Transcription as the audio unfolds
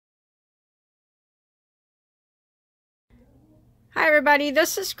Hi everybody,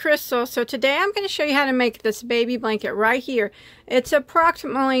 this is Crystal. So today I'm going to show you how to make this baby blanket right here. It's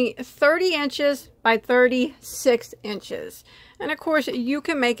approximately 30 inches by 36 inches. And of course you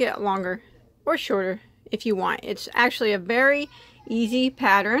can make it longer or shorter if you want. It's actually a very easy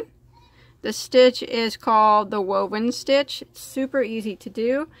pattern. The stitch is called the woven stitch. It's super easy to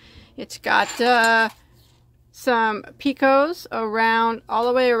do. It's got some picots around, all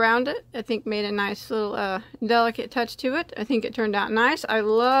the way around it. I think made a nice little delicate touch to it. I think it turned out nice. I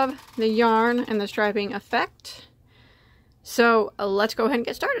love the yarn and the striping effect. So let's go ahead and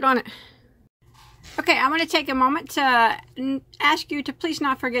get started on it. Okay, I'm going to take a moment to ask you to please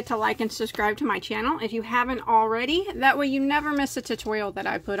not forget to like and subscribe to my channel if you haven't already. That way you never miss a tutorial that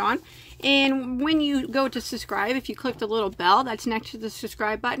I put on. And when you go to subscribe, if you click the little bell that's next to the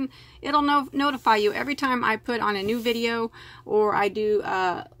subscribe button, it'll notify you every time I put on a new video, or I do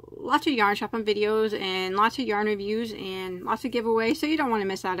lots of yarn shopping videos and lots of yarn reviews and lots of giveaways, so you don't want to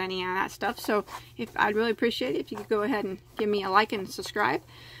miss out any of that stuff. So I'd really appreciate it if you could go ahead and give me a like and subscribe.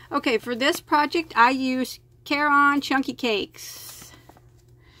 Okay, for this project I use Caron Chunky Cakes.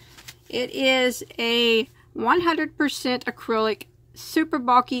 It is a 100% acrylic super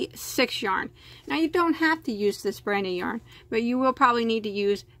bulky 6 yarn. Now you don't have to use this brand of yarn, but you will probably need to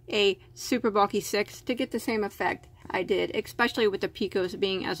use a super bulky 6 to get the same effect I did, especially with the picots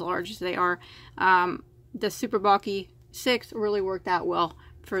being as large as they are. The super bulky 6 really worked out well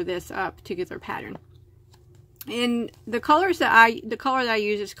for this particular pattern. And the color that I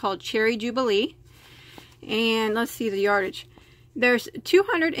use is called Cherry Jubilee. And let's see the yardage. There's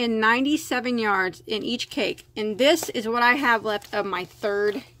 297 yards in each cake, and this is what I have left of my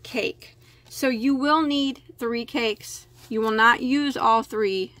third cake. So you will need 3 cakes. You will not use all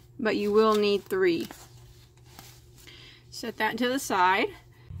 3, but you will need 3. Set that to the side.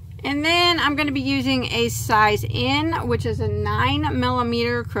 And then I'm going to be using a size N, which is a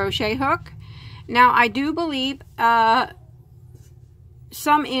 9mm crochet hook. Now I do believe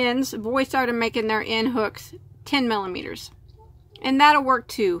some ends, boys started making their end hooks 10mm. And that'll work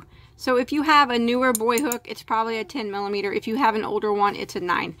too. So if you have a newer boy hook, it's probably a 10mm. If you have an older one, it's a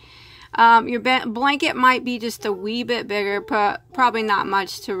 9. Your blanket might be just a wee bit bigger, but probably not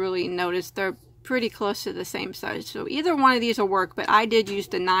much to really notice. They're pretty close to the same size. So either one of these will work, but I did use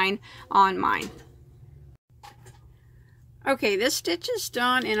the 9 on mine. Okay, this stitch is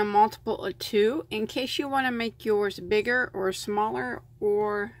done in a multiple of 2 in case you want to make yours bigger or smaller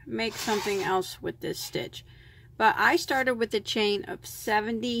or make something else with this stitch. But I started with a chain of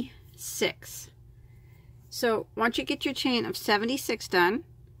 76. So once you get your chain of 76 done,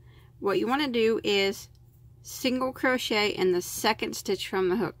 what you want to do is single crochet in the second stitch from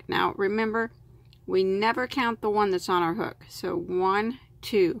the hook. Now remember, we never count the one that's on our hook. So 1,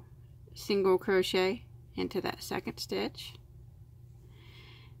 2, single crochet into that second stitch,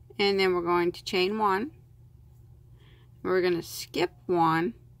 and then we're going to chain 1. We're going to skip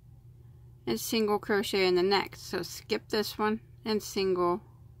 1 and single crochet in the next. So skip this one and single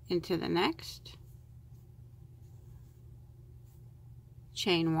into the next,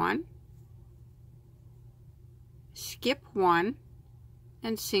 chain 1, skip 1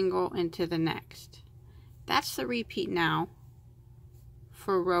 and single into the next. That's the repeat now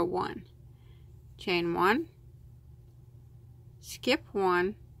for row 1. Chain 1, skip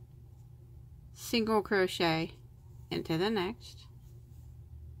 1, single crochet into the next,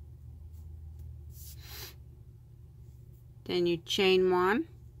 then you chain 1,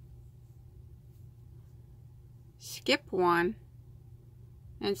 skip 1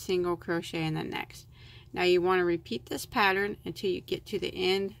 and single crochet in the next. Now you want to repeat this pattern until you get to the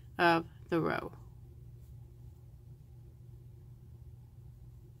end of the row.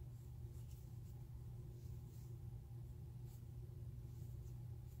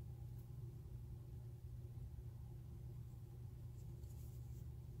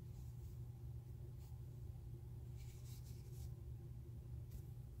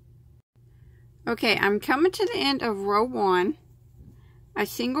 Okay, I'm coming to the end of row 1. I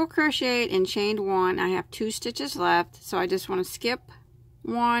single crocheted and chained 1. I have 2 stitches left, so I just want to skip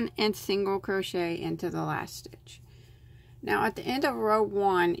 1 and single crochet into the last stitch. Now at the end of row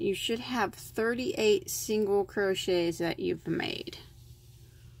 1, you should have 38 single crochets that you've made.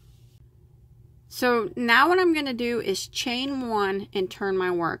 So now what I'm going to do is chain 1 and turn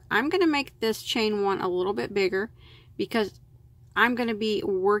my work. I'm going to make this chain 1 a little bit bigger because I'm going to be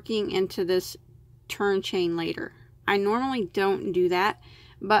working into this turn chain later. I normally don't do that,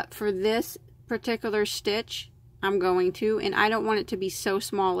 but for this particular stitch I'm going to, and I don't want it to be so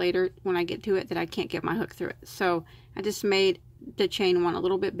small later when I get to it that I can't get my hook through it. So I just made the chain 1 a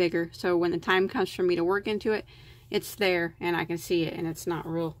little bit bigger, so when the time comes for me to work into it, it's there and I can see it, and it's not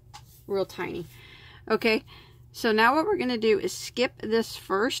real tiny. Okay, so now what we're going to do is skip this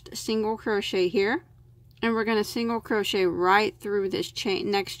first single crochet here, and we're going to single crochet right through this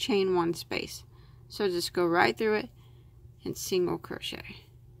next chain 1 space. So just go right through it and single crochet,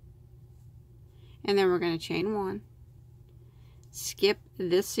 and then we're going to chain 1, skip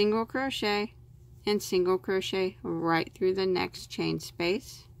this single crochet, and single crochet right through the next chain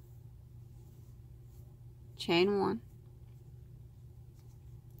space, chain 1,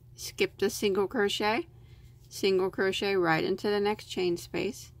 skip the single crochet right into the next chain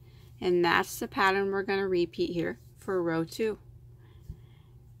space, and that's the pattern we're going to repeat here for row 2.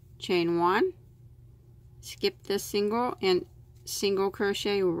 Chain 1, skip this single and single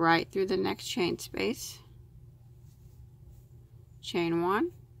crochet right through the next chain space, chain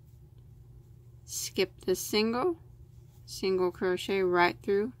 1, skip this single crochet right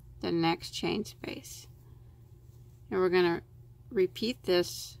through the next chain space, and we're going to repeat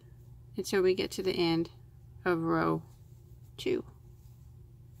this until we get to the end of row 2.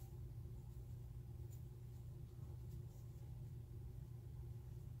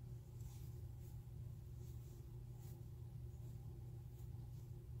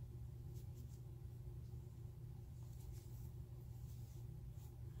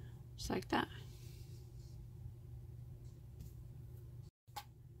 Just like that.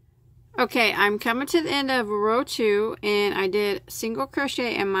 Okay, I'm coming to the end of row 2, and I did single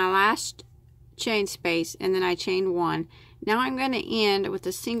crochet in my last chain space, and then I chained 1. Now I'm going to end with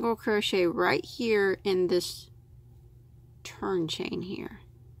a single crochet right here in this turn chain here.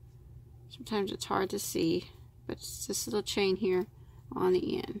 Sometimes it's hard to see, but it's this little chain here on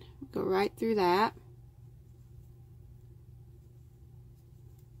the end. Go right through that.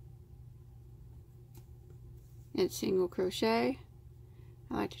 And single crochet.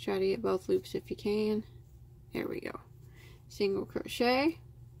 I like to try to get both loops if you can. There we go. Single crochet,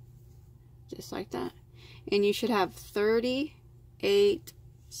 just like that. And you should have 38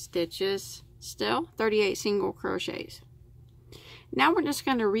 stitches still, 38 single crochets. Now we're just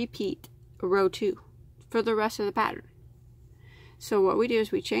going to repeat row 2 for the rest of the pattern. So what we do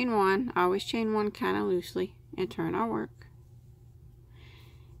is we chain 1, I always chain 1 kind of loosely, and turn our work.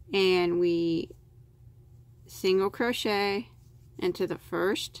 And we single crochet into the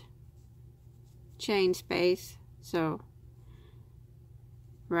first chain space. So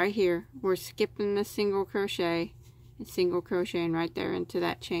right here we're skipping the single crochet and single crocheting right there into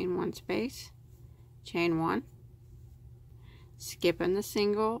that chain 1 space, chain 1, skipping the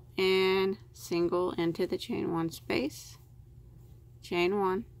single and single into the chain 1 space, chain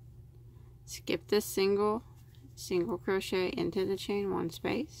 1, skip this single crochet into the chain 1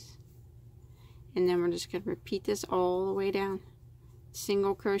 space, and then we're just going to repeat this all the way down,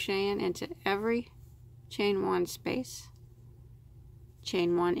 single crocheting into every chain 1 space,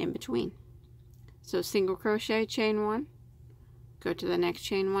 chain 1 in between. So single crochet, chain 1, go to the next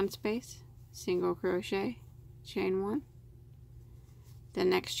chain 1 space, single crochet, chain 1, the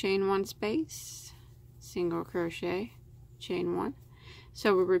next chain 1 space, single crochet, chain 1.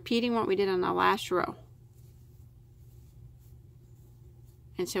 So we're repeating what we did on the last row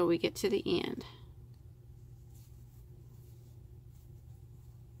until we get to the end.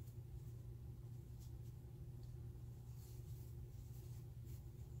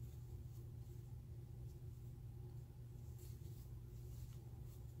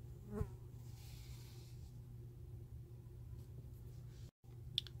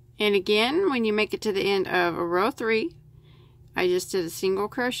 And again, when you make it to the end of row 3, I just did a single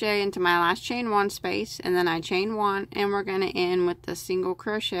crochet into my last chain 1 space, and then I chain 1, and we're going to end with the single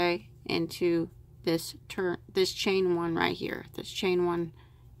crochet into this chain 1 right here, this chain 1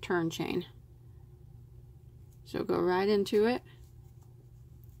 turn chain. So go right into it.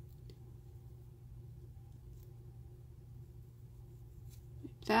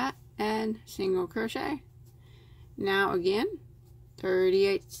 Like that, and single crochet. Now again,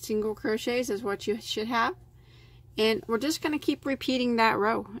 38 single crochets is what you should have, and we're just going to keep repeating that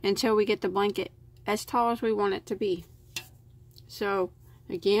row until we get the blanket as tall as we want it to be. So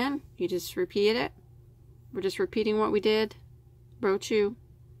again, you just repeat it. We're just repeating what we did row 2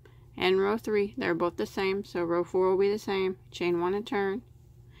 and row 3. They're both the same, so row 4 will be the same. Chain 1 and turn,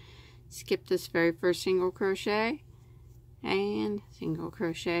 skip this very first single crochet and single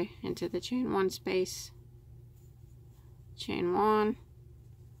crochet into the chain 1 space, chain 1,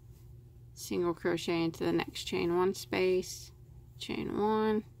 single crochet into the next chain 1 space, chain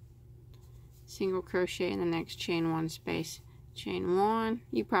 1, single crochet in the next chain 1 space, chain 1.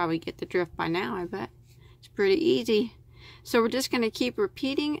 You probably get the drift by now, I bet. It's pretty easy. So we're just going to keep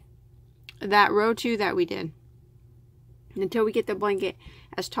repeating that row 2 that we did. until we get the blanket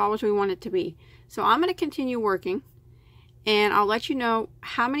as tall as we want it to be. So I'm going to continue working, and I'll let you know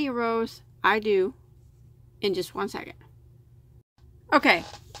how many rows I do in just 1 second. Okay,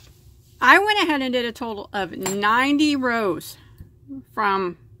 I went ahead and did a total of 90 rows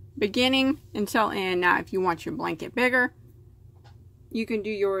from beginning until end. Now, if you want your blanket bigger, you can do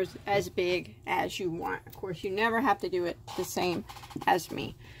yours as big as you want. Of course, you never have to do it the same as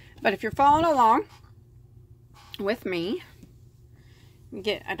me. But if you're following along with me,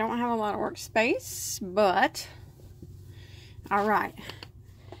 I don't have a lot of workspace, but all right.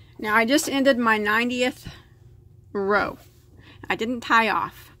 Now, I just ended my 90th row. I didn't tie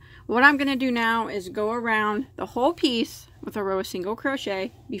off. What I'm going to do now is go around the whole piece with a row of single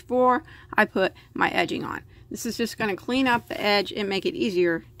crochet before I put my edging on. This is just going to clean up the edge and make it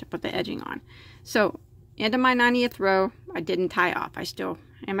easier to put the edging on. So, end of my 90th row, I didn't tie off. I still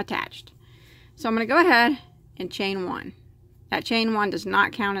am attached. So I'm going to go ahead and chain 1. That chain 1 does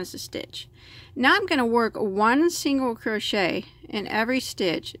not count as a stitch. Now I'm going to work 1 single crochet in every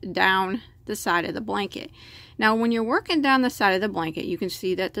stitch down the side of the blanket. Now when you're working down the side of the blanket, you can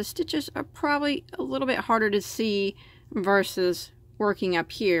see that the stitches are probably a little bit harder to see versus working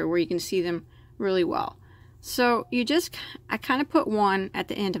up here where you can see them really well. So I kind of put 1 at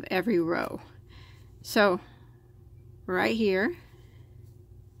the end of every row. So right here,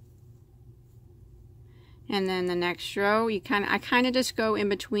 and then the next row, I kind of just go in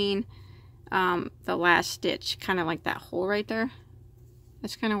between the last stitch, kind of like that hole right there.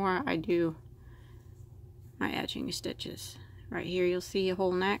 That's kind of where I do my edging stitches. Right here, you'll see a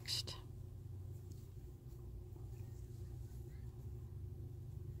hole next.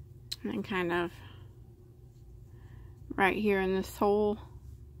 And then kind of right here in this hole.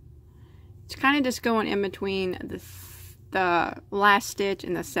 It's kind of just going in between the last stitch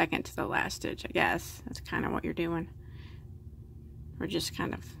and the second to the last stitch, I guess. That's kind of what you're doing. Or just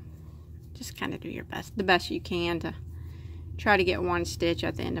kind of do your best, the best you can to try to get 1 stitch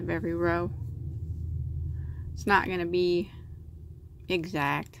at the end of every row. It's not going to be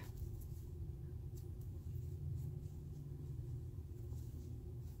exact.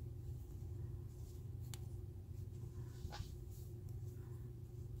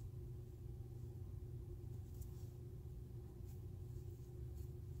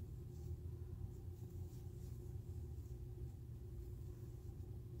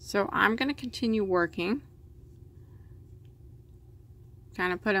 So I'm going to continue working,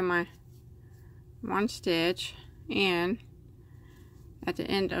 kind of put in my 1 stitch, and at the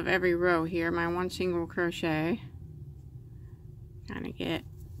end of every row here, my 1 single crochet, kind of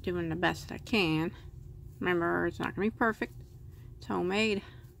doing the best I can. Remember, it's not going to be perfect. It's homemade.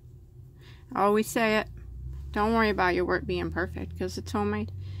 I always say it. Don't worry about your work being perfect because it's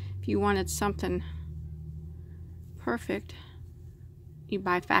homemade. If you wanted something perfect, you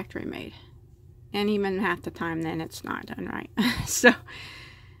buy factory made, and even half the time then it's not done right. So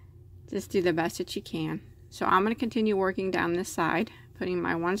just do the best that you can. So I'm going to continue working down this side, putting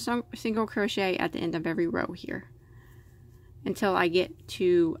my 1 single crochet at the end of every row here until I get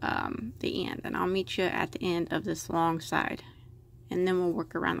to the end, and I'll meet you at the end of this long side, and then we'll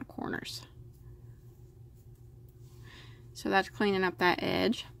work around the corners. So that's cleaning up that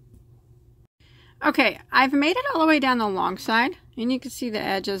edge. Okay, I've made it all the way down the long side, and you can see the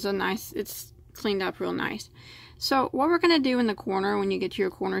edges are nice. It's cleaned up real nice. So what we're going to do in the corner when you get to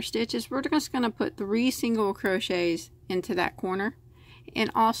your corner stitch is we're just going to put 3 single crochets into that corner and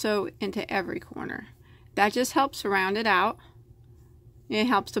also into every corner. That just helps round it out. It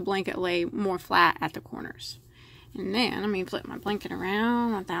helps the blanket lay more flat at the corners. And then let me flip my blanket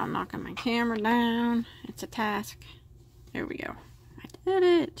around without knocking my camera down. It's a task. There we go. I did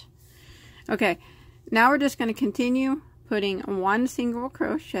it. Okay, now we're just going to continue putting 1 single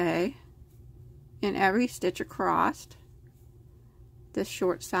crochet in every stitch across this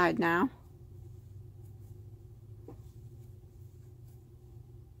short side now.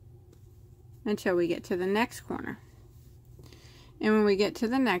 Until we get to the next corner. And when we get to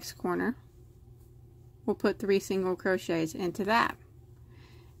the next corner, we'll put 3 single crochets into that.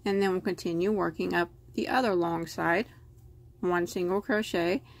 And then we'll continue working up the other long side. 1 single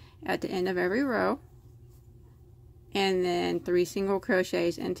crochet at the end of every row, and then 3 single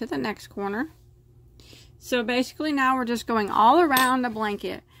crochets into the next corner. So basically now we're just going all around the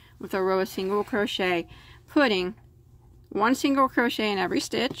blanket with a row of single crochet, putting 1 single crochet in every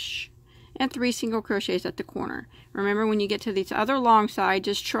stitch and 3 single crochets at the corner. Remember, when you get to this other long side,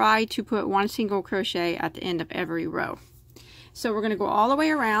 just try to put 1 single crochet at the end of every row. So we're going to go all the way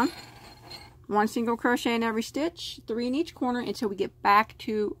around, 1 single crochet in every stitch, 3 in each corner until we get back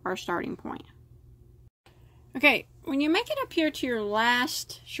to our starting point. Okay, when you make it up here to your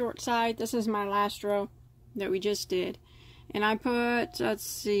last short side, this is my last row that we just did, and I put, let's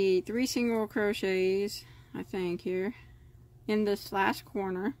see, 3 single crochets, I think, here in this last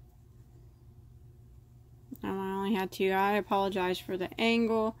corner. And I only had 2. I apologize for the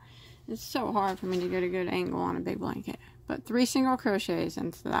angle. It's so hard for me to get a good angle on a big blanket. But 3 single crochets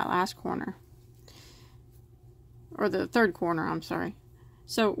into that last corner, or the third corner, I'm sorry.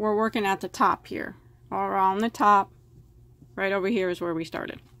 So we're working at the top here, or on the top. Right over here is where we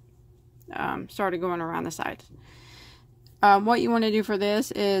started. Started going around the sides. What you want to do for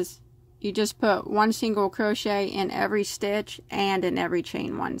this is you just put 1 single crochet in every stitch and in every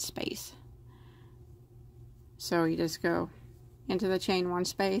chain 1 space. So you just go into the chain 1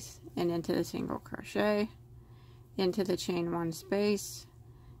 space and into the single crochet, into the chain 1 space,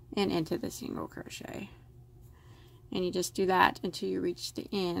 and into the single crochet. And you just do that until you reach the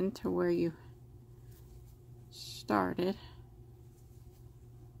end to where you started.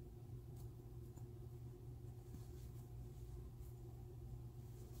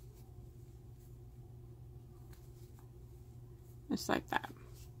 Just like that.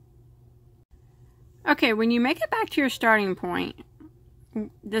 Okay, when you make it back to your starting point,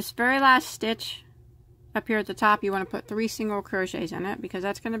 this very last stitch up here at the top, you want to put 3 single crochets in it, because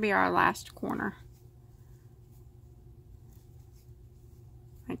that's going to be our last corner.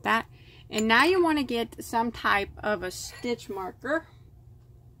 Like that. And now you want to get some type of a stitch marker.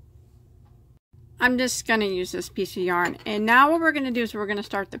 I'm just going to use this piece of yarn. And now what we're going to do is we're going to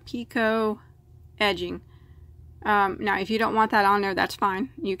start the picot edging. Now if you don't want that on there, that's fine.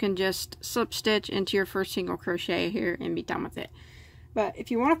 You can just slip stitch into your first single crochet here and be done with it. But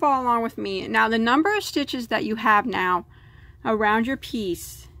if you want to follow along with me, now the number of stitches that you have now around your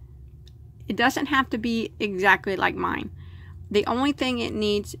piece, it doesn't have to be exactly like mine. The only thing it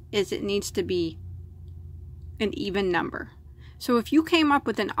needs is it needs to be an even number. So if you came up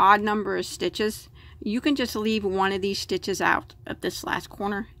with an odd number of stitches, you can just leave one of these stitches out of this last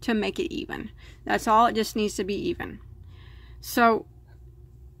corner to make it even. That's all, it just needs to be even. So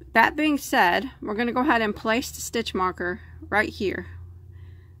that being said, we're going to go ahead and place the stitch marker right here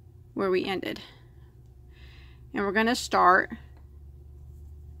where we ended. And we're going to start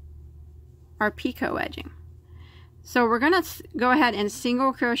our picot edging. So we're going to go ahead and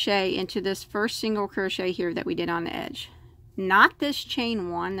single crochet into this first single crochet here that we did on the edge. Not this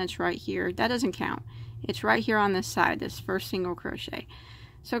chain 1 that's right here. That doesn't count. It's right here on this side, this first single crochet.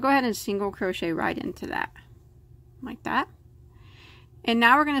 So go ahead and single crochet right into that. Like that. And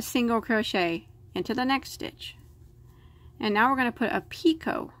now we're going to single crochet into the next stitch. And now we're going to put a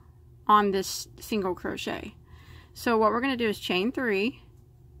picot on this single crochet. So what we're going to do is chain 3.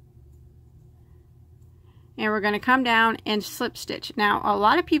 And we're going to come down and slip stitch. Now a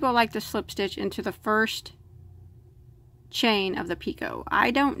lot of people like to slip stitch into the first chain of the picot.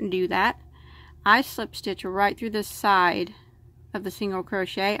 I don't do that. I slip stitch right through the side of the single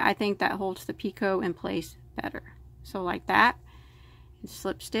crochet. I think that holds the picot in place better. So like that, and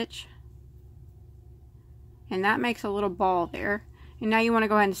slip stitch, and that makes a little ball there. And now you want to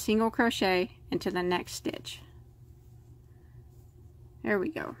go ahead and single crochet into the next stitch. There we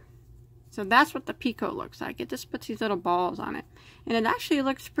go. So that's what the picot looks like. It just puts these little balls on it. And it actually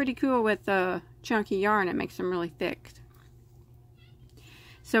looks pretty cool with the chunky yarn. It makes them really thick.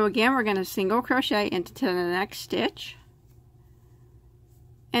 So again, we're going to single crochet into the next stitch.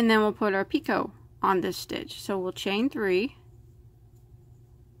 And then we'll put our picot on this stitch. So we'll chain 3.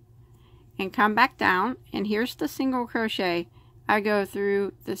 And come back down. And here's the single crochet. I go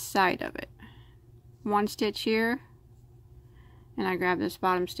through the side of it. 1 stitch here. And I grab this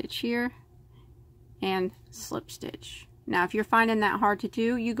bottom stitch here. And slip stitch. Now if you're finding that hard to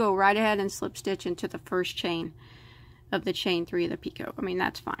do, you go right ahead and slip stitch into the first chain of the chain 3 of the picot. I mean,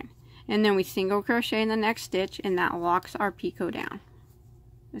 that's fine. And then we single crochet in the next stitch, and that locks our picot down.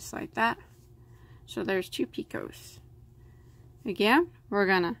 Just like that. So there's 2 picots. Again, we're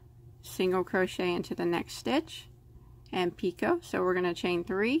gonna single crochet into the next stitch and picot. So we're gonna chain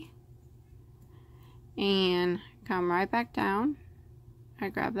 3 and come right back down. I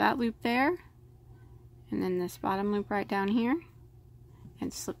grab that loop there, and then this bottom loop right down here,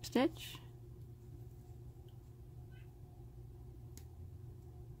 and slip stitch.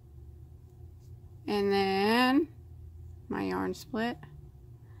 And then my yarn split.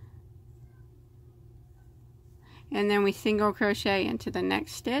 And then we single crochet into the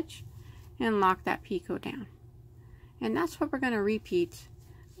next stitch and lock that picot down. And that's what we're going to repeat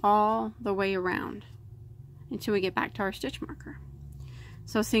all the way around until we get back to our stitch marker.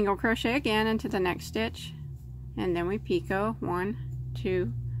 So single crochet again into the next stitch, and then we picot 1,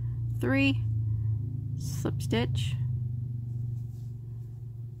 2, 3, slip stitch,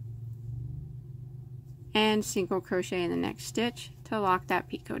 and single crochet in the next stitch to lock that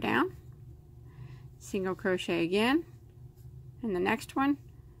picot down. Single crochet again in the next one,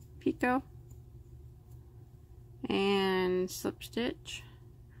 picot, and slip stitch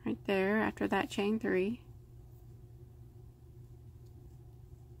right there after that chain 3,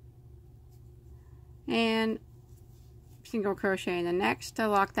 and single crochet in the next to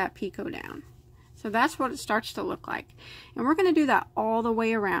lock that picot down. So that's what it starts to look like. And we're going to do that all the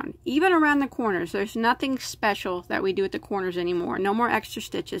way around, even around the corners. There's nothing special that we do at the corners anymore. No more extra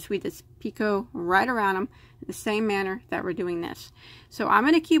stitches. We just picot right around them in the same manner that we're doing this. So I'm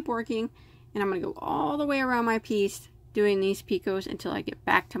going to keep working, and I'm going to go all the way around my piece doing these picots until I get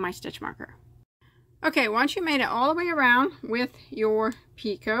back to my stitch marker. Okay, once you made it all the way around with your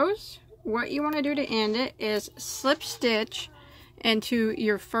picots, what you want to do to end it is slip stitch into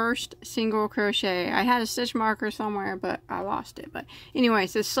your first single crochet. I had a stitch marker somewhere, but I lost it. But anyway,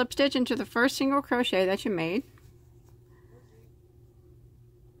 so slip stitch into the first single crochet that you made,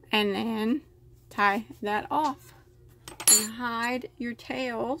 and then tie that off and hide your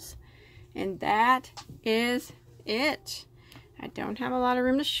tails, and that is it. I don't have a lot of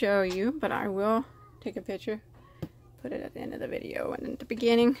room to show you, but I will take a picture, put it at the end of the video and at the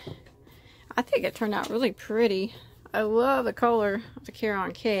beginning. I think it turned out really pretty. I love the color of the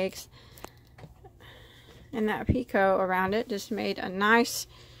Caron cakes, and that picot around it just made a nice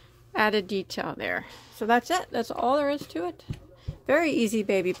added detail there. So that's it. That's all there is to it. Very easy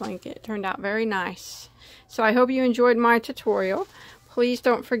baby blanket. It turned out very nice. So I hope you enjoyed my tutorial. Please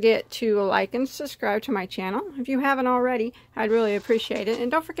don't forget to like and subscribe to my channel. If you haven't already, I'd really appreciate it. And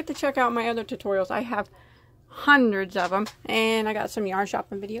don't forget to check out my other tutorials. I have hundreds of them, and I got some yarn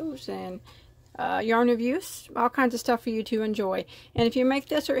shopping videos and yarn reviews, all kinds of stuff for you to enjoy. And if you make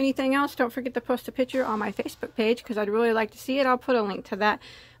this or anything else, don't forget to post a picture on my Facebook page, because I'd really like to see it. I'll put a link to that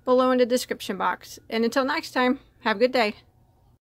below in the description box. And until next time, have a good day.